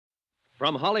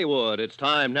From Hollywood, it's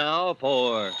time now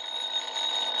for...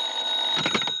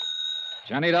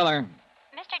 Johnny Dollar.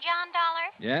 Mr. John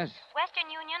Dollar? Yes? Western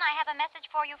Union, I have a message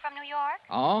for you from New York.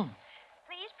 Oh?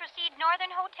 Please proceed Northern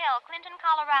Hotel, Clinton,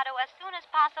 Colorado, as soon as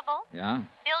possible. Yeah?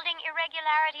 Building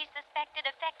irregularities suspected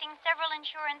affecting several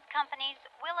insurance companies.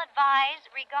 Will advise.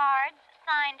 Regards.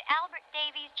 Signed, Albert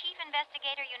Davies, Chief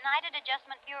Investigator, United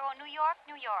Adjustment Bureau, New York,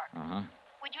 New York. Uh-huh.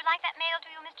 Would you like that mailed to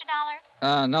you, Mr. Dollar?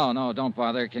 No, don't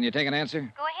bother. Can you take an answer?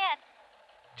 Go ahead.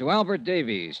 To Albert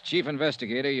Davies, Chief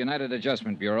Investigator, United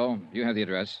Adjustment Bureau. You have the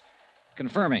address.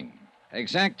 Confirming.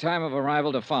 Exact time of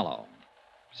arrival to follow.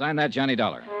 Sign that, Johnny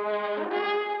Dollar.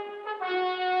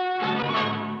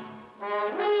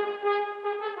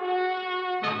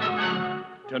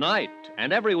 Tonight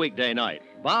and every weekday night,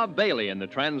 Bob Bailey in the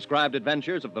transcribed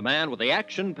adventures of the man with the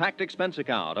action-packed expense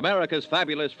account, America's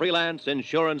fabulous freelance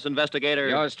insurance investigator.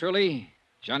 Yours truly,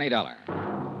 Johnny Dollar.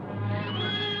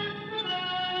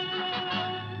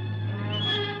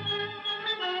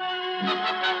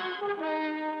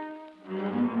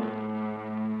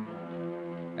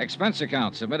 Expense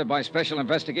account submitted by Special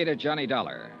Investigator Johnny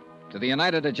Dollar to the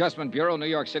United Adjustment Bureau, New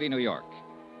York City, New York.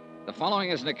 The following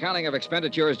is an accounting of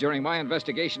expenditures during my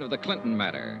investigation of the Clinton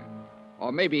matter.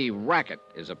 Or maybe racket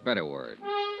is a better word.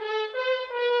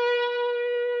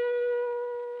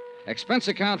 Expense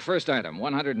account, first item,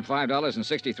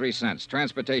 $105.63.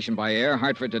 Transportation by air,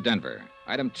 Hartford to Denver.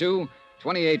 Item 2,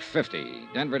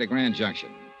 $28.50, Denver to Grand Junction.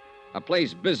 A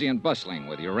place busy and bustling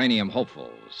with uranium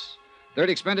hopefuls. Third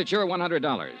expenditure,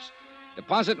 $100.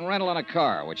 Deposit and rental on a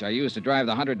car, which I used to drive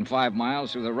the 105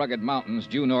 miles through the rugged mountains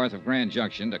due north of Grand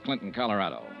Junction to Clinton,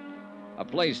 Colorado. A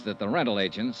place that the rental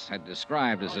agents had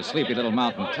described as a sleepy little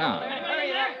mountain town.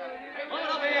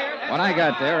 When I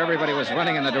got there, everybody was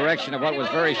running in the direction of what was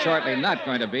very shortly not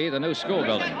going to be the new school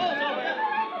building.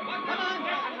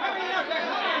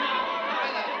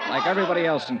 Like everybody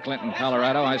else in Clinton,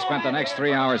 Colorado, I spent the next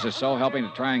 3 hours or so helping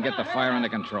to try and get the fire under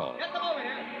control.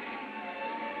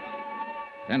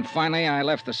 Then finally, I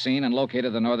left the scene and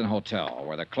located the Northern Hotel,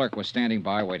 where the clerk was standing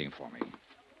by waiting for me.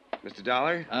 Mr.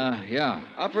 Dollar? Yeah.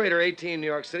 Operator 18 New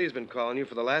York City has been calling you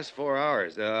for the last 4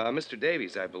 hours. Mr.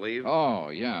 Davies, I believe. Oh,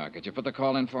 yeah. Could you put the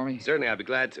call in for me? Certainly, I'd be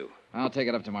glad to. I'll take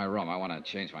it up to my room. I want to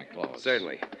change my clothes.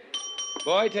 Certainly.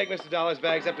 Boy, take Mr. Dollar's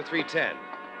bags up to 310.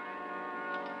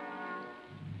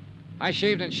 I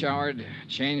shaved and showered,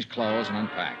 changed clothes, and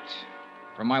unpacked.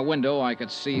 From my window, I could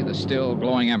see the still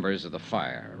glowing embers of the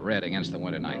fire, red against the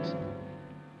winter night.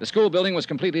 The school building was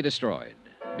completely destroyed.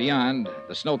 Beyond,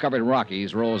 the snow-covered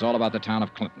Rockies rose all about the town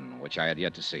of Clinton, which I had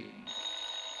yet to see.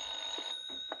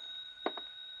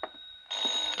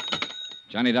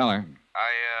 Johnny Dollar.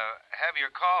 I have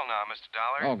your call now, Mr.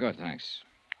 Dollar. Oh, good, thanks.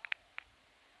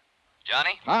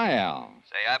 Johnny? Hi, Al.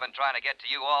 Say, I've been trying to get to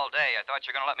you all day. I thought you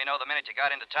were going to let me know the minute you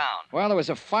got into town. Well, there was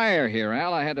a fire here,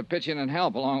 Al. I had to pitch in and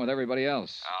help along with everybody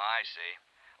else. Oh, I see.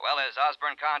 Well, has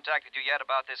Osborne contacted you yet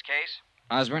about this case?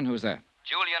 Osborne? Who's that?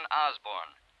 Julian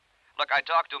Osborne. Look, I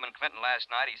talked to him in Clinton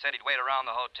last night. He said he'd wait around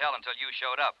the hotel until you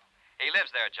showed up. He lives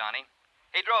there, Johnny.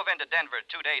 He drove into Denver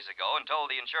 2 days ago and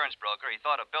told the insurance broker he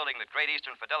thought a building that Great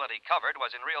Eastern Fidelity covered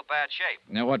was in real bad shape.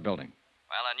 Now, what building?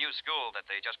 Well, a new school that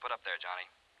they just put up there, Johnny.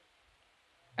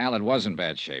 Al, it was in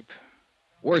bad shape.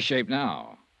 Worse shape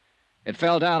now. It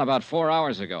fell down about 4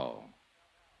 hours ago.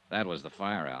 That was the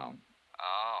fire, Al.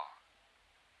 Oh.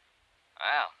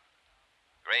 Well,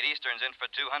 Great Eastern's in for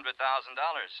 $200,000.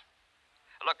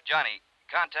 Look, Johnny,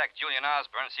 contact Julian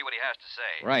Osborne and see what he has to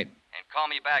say. Right. And call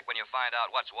me back when you find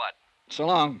out what's what. So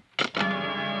long.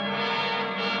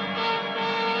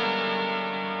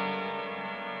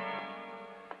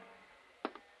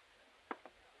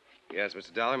 Yes,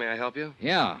 Mr. Dollar, may I help you?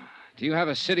 Yeah. Do you have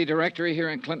a city directory here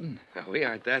in Clinton? We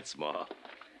aren't that small.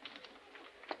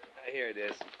 Here it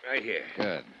is, right here.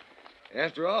 Good.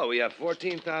 After all, we have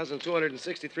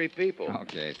 14,263 people.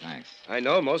 Okay, thanks. I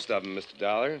know most of them, Mr.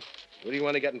 Dollar. Who do you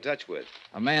want to get in touch with?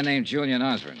 A man named Julian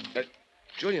Osborne.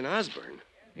 Julian Osborne?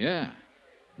 Yeah.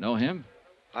 Know him?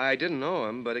 I didn't know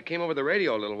him, but it came over the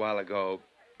radio a little while ago.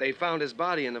 They found his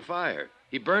body in the fire.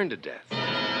 He burned to death.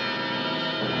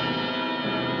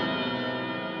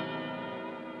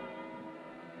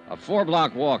 A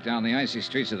 4-block walk down the icy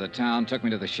streets of the town took me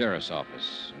to the sheriff's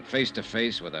office, and face to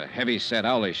face with a heavy-set,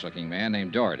 owlish-looking man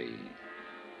named Doherty.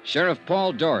 Sheriff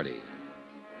Paul Doherty.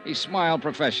 He smiled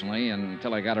professionally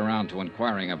until I got around to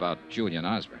inquiring about Julian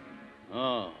Osborne.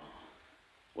 Oh.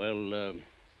 Well,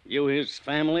 you his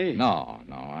family? No.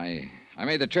 I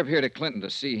made the trip here to Clinton to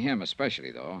see him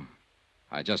especially, though.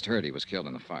 I just heard he was killed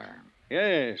in the fire.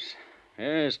 Yes.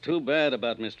 Yes, too bad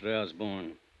about Mr.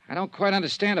 Osborne. I don't quite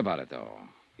understand about it, though.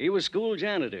 He was school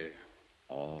janitor.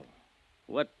 Oh.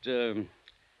 What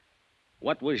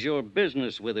was your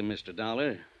business with him, Mr.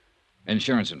 Dollar?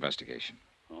 Insurance investigation.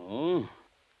 Oh,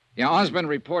 Yeah, Osborne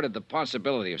reported the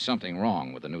possibility of something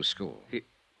wrong with the new school.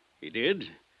 he did?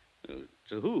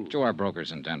 To who? To our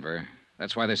brokers in Denver.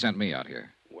 That's why they sent me out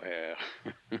here. Well,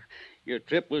 your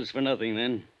trip was for nothing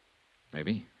then.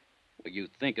 Maybe? Well,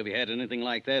 you'd think if he had anything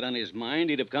like that on his mind,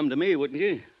 he'd have come to me, wouldn't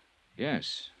you?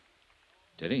 Yes.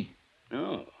 Did he?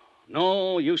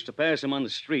 No, used to pass him on the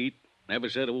street. Never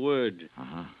said a word.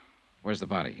 Uh-huh. Where's the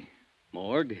body?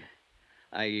 Morgue?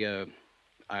 I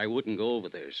wouldn't go over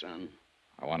there, son.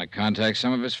 I want to contact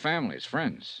some of his family, his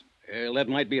friends. Well, that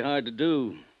might be hard to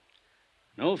do.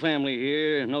 No family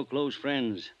here, no close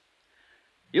friends.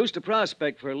 Used to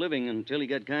prospect for a living until he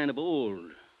got kind of old.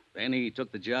 Then he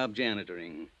took the job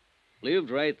janitoring. Lived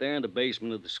right there in the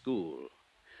basement of the school.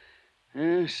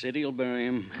 City'll bury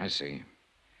him. I see.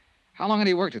 How long had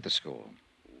he worked at the school?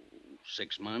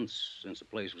 6 months since the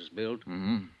place was built.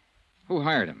 Mm-hmm. Who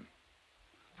hired him?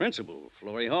 Principal,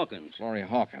 Florrie Hawkins. Florrie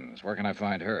Hawkins. Where can I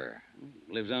find her?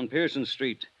 Lives on Pearson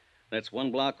Street. That's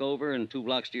 1 block over and 2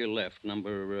 blocks to your left.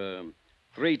 Number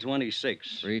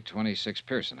 326. 326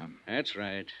 Pearson, huh? That's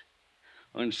right.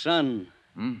 And son.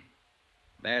 Hmm?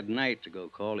 Bad night to go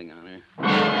calling on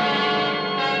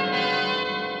her.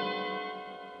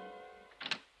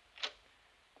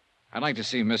 I'd like to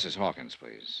see Mrs. Hawkins,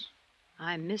 please.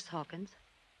 I'm Miss Hawkins.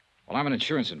 Well, I'm an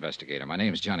insurance investigator. My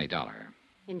name's Johnny Dollar.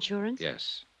 Insurance?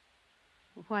 Yes.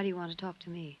 Why do you want to talk to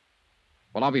me?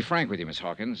 Well, I'll be frank with you, Miss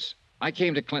Hawkins. I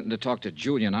came to Clinton to talk to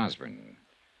Julian Osborne.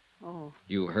 Oh,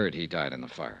 You heard he died in the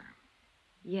fire.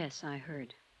 yes, I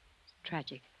heard. It's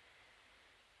tragic.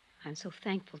 I'm so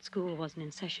thankful school wasn't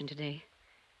in session today.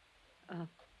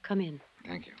 Come in.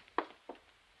 Thank you.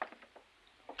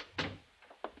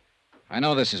 I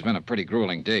know this has been a pretty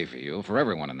grueling day for you, for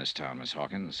everyone in this town, Miss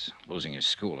Hawkins, losing your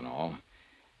school and all.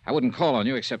 I wouldn't call on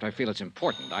you except I feel it's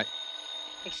important.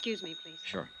 Excuse me, please.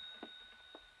 Sure.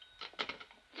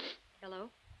 Hello?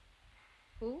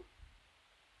 Who?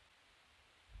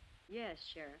 Yes,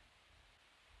 Sheriff.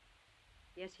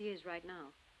 Yes, he is right now.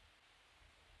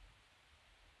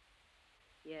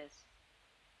 Yes.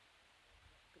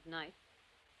 Good night.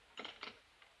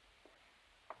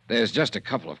 There's just a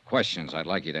couple of questions I'd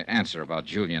like you to answer about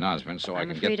Julian Osborne so I I'm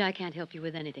can afraid get... I can't help you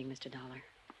with anything, Mr. Dollar.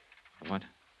 What?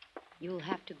 You'll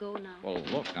have to go now. Well,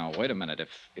 look, now, wait a minute.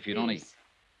 If you'd only... Please.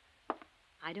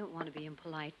 I don't want to be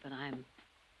impolite, but I'm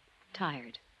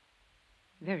tired.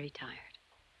 Very tired.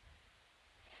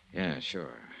 Yeah,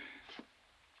 sure.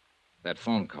 That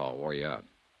phone call wore you out.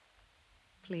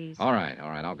 Please. All right,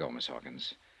 I'll go, Miss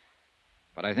Hawkins.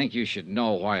 But I think you should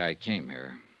know why I came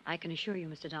here. I can assure you,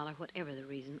 Mr. Dollar, whatever the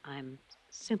reason, I'm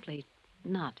simply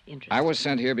not interested. I was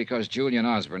sent here because Julian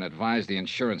Osborne advised the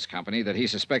insurance company that he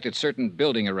suspected certain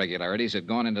building irregularities had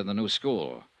gone into the new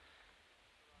school.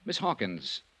 Miss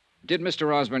Hawkins, did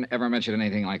Mr. Osborne ever mention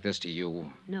anything like this to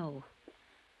you? No.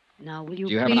 Now, will you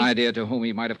Do you have please... an idea to whom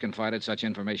he might have confided such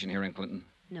information here in Clinton?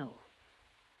 No.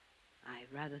 I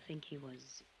rather think he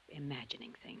was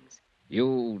imagining things.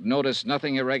 You noticed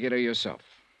nothing irregular yourself?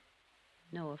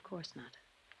 No, of course not.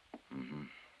 Mm-hmm.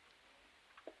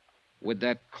 Would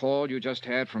that call you just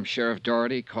had from Sheriff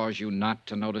Doherty cause you not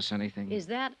to notice anything? Is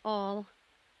that all?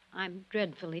 I'm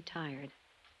dreadfully tired.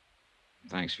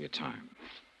 Thanks for your time.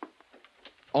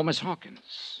 Oh, Miss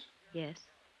Hawkins, Yes?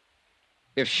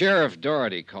 if Sheriff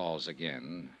Doherty calls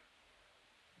again,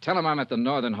 tell him I'm at the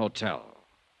Northern Hotel.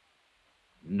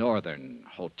 Northern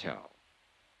Hotel.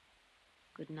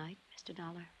 Good night, Mr.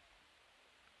 Dollar.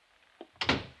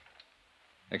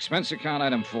 Expense account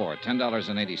item 4,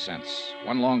 $10.80.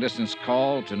 1 long-distance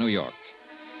call to New York.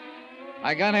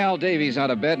 I got Al Davies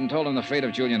out of bed and told him the fate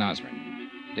of Julian Osborne.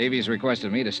 Davies requested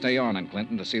me to stay on in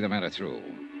Clinton to see the matter through.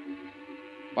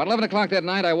 About 11 o'clock that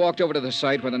night, I walked over to the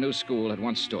site where the new school had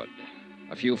once stood.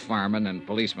 A few firemen and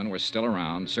policemen were still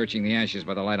around, searching the ashes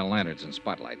by the light of lanterns and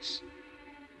spotlights.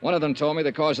 One of them told me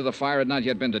the cause of the fire had not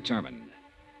yet been determined.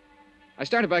 I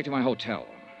started back to my hotel.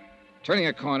 Turning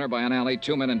a corner by an alley,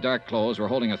 2 men in dark clothes were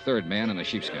holding a third man in a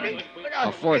sheepskin.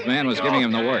 A fourth man was giving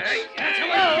him the works.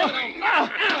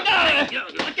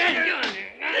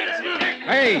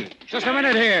 Hey, just a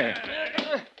minute here.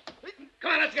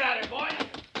 Come on, let's get out of here, boy.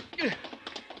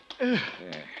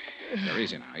 There,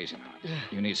 easy now.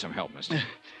 You need some help, mister.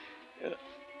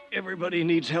 Everybody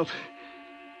needs help.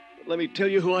 But let me tell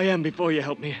you who I am before you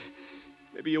help me.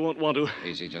 Maybe you won't want to.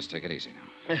 Easy, just take it easy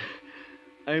now.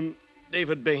 I'm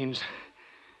David Baines.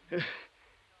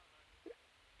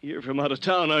 You're from out of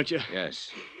town, aren't you?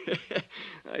 Yes.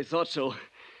 I thought so.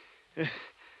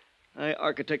 I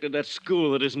architected that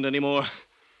school that isn't anymore.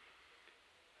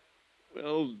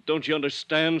 Well, don't you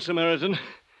understand, Samaritan?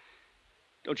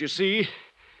 Don't you see?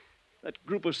 That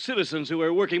group of citizens who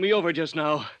were working me over just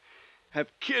now have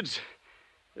kids.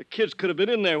 The kids could have been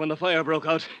in there when the fire broke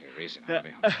out. Your reason,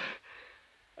 Harvey.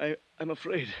 I'm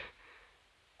afraid.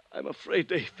 I'm afraid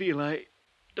they feel I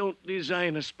don't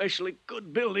design especially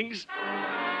good buildings.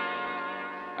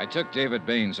 I took David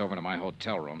Baines over to my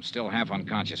hotel room, still half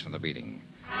unconscious from the beating.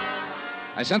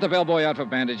 I sent the bellboy out for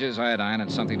bandages, iodine,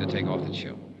 and something to take off the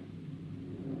chill.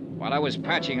 While I was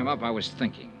patching him up, I was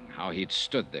thinking how he'd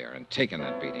stood there and taken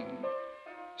that beating.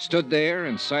 Stood there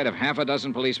in sight of half a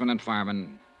dozen policemen and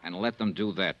firemen and let them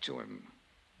do that to him.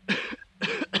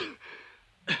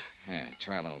 Yeah,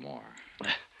 try a little more.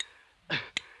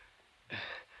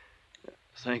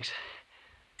 Thanks.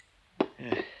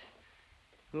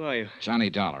 Who are you? Johnny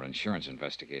Dollar, insurance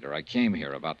investigator. I came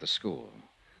here about the school.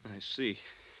 I see.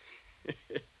 Do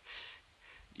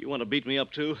you want to beat me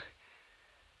up, too?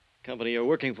 Company you're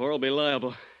working for will be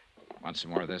liable. Want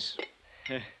some more of this?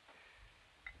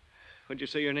 What'd you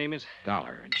say your name is?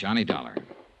 Dollar. Johnny Dollar.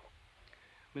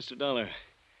 Mr. Dollar,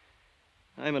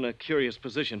 I'm in a curious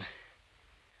position.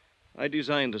 I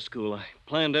designed the school. I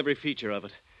planned every feature of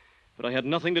it. But I had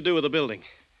nothing to do with the building.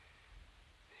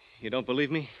 You don't believe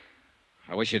me?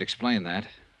 I wish you'd explain that.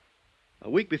 A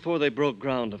week before they broke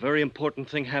ground, a very important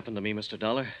thing happened to me, Mr.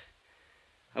 Dollar.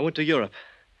 I went to Europe.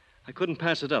 I couldn't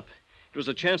pass it up. It was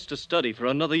a chance to study for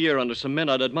another year under some men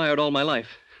I'd admired all my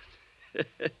life.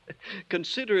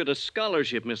 Consider it a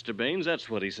scholarship, Mr. Baines. That's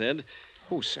what he said.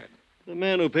 Who said? The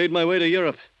man who paid my way to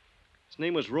Europe. His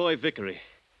name was Roy Vickery.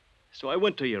 So I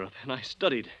went to Europe, and I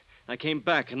studied. I came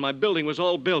back, and my building was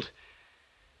all built.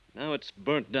 Now it's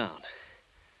burnt down.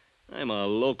 I'm a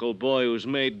local boy who's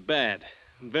made bad.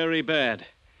 Very bad.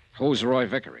 Who's Roy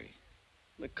Vickery?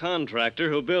 The contractor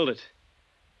who built it.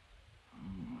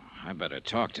 I better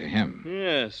talk to him.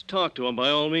 Yes, talk to him by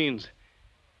all means.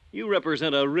 You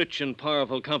represent a rich and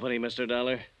powerful company, Mr.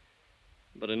 Dollar.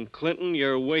 But in Clinton,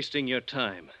 you're wasting your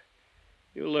time.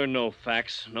 You'll learn no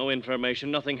facts, no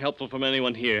information, nothing helpful from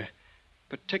anyone here.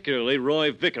 Particularly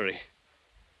Roy Vickery.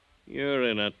 You're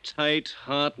in a tight,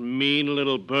 hot, mean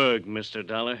little burg, Mr.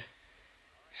 Dollar.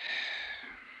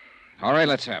 All right,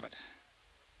 let's have it.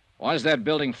 Was that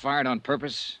building fired on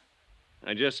purpose?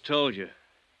 I just told you.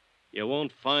 You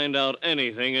won't find out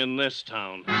anything in this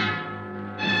town.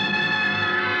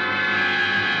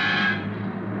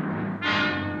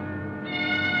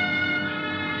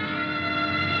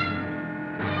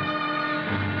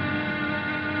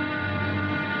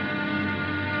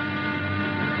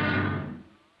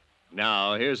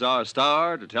 Now, here's our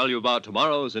star to tell you about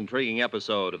tomorrow's intriguing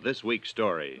episode of this week's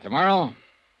story. Tomorrow?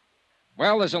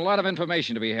 Well, there's a lot of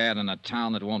information to be had in a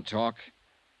town that won't talk.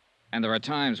 And there are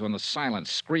times when the silence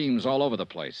screams all over the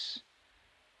place.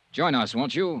 Join us,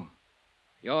 won't you?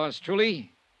 Yours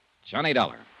truly, Johnny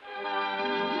Dollar.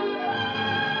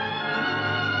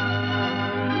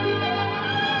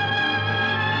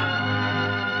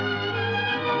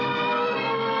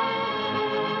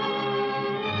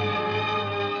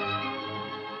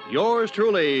 Yours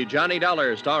truly, Johnny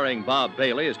Dollar, starring Bob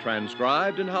Bailey, is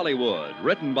transcribed in Hollywood.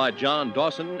 Written by John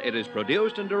Dawson, it is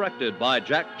produced and directed by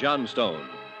Jack Johnstone.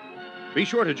 Be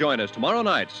sure to join us tomorrow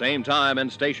night, same time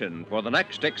and station, for the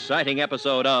next exciting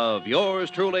episode of Yours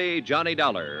truly, Johnny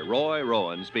Dollar. Roy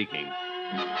Rowan speaking.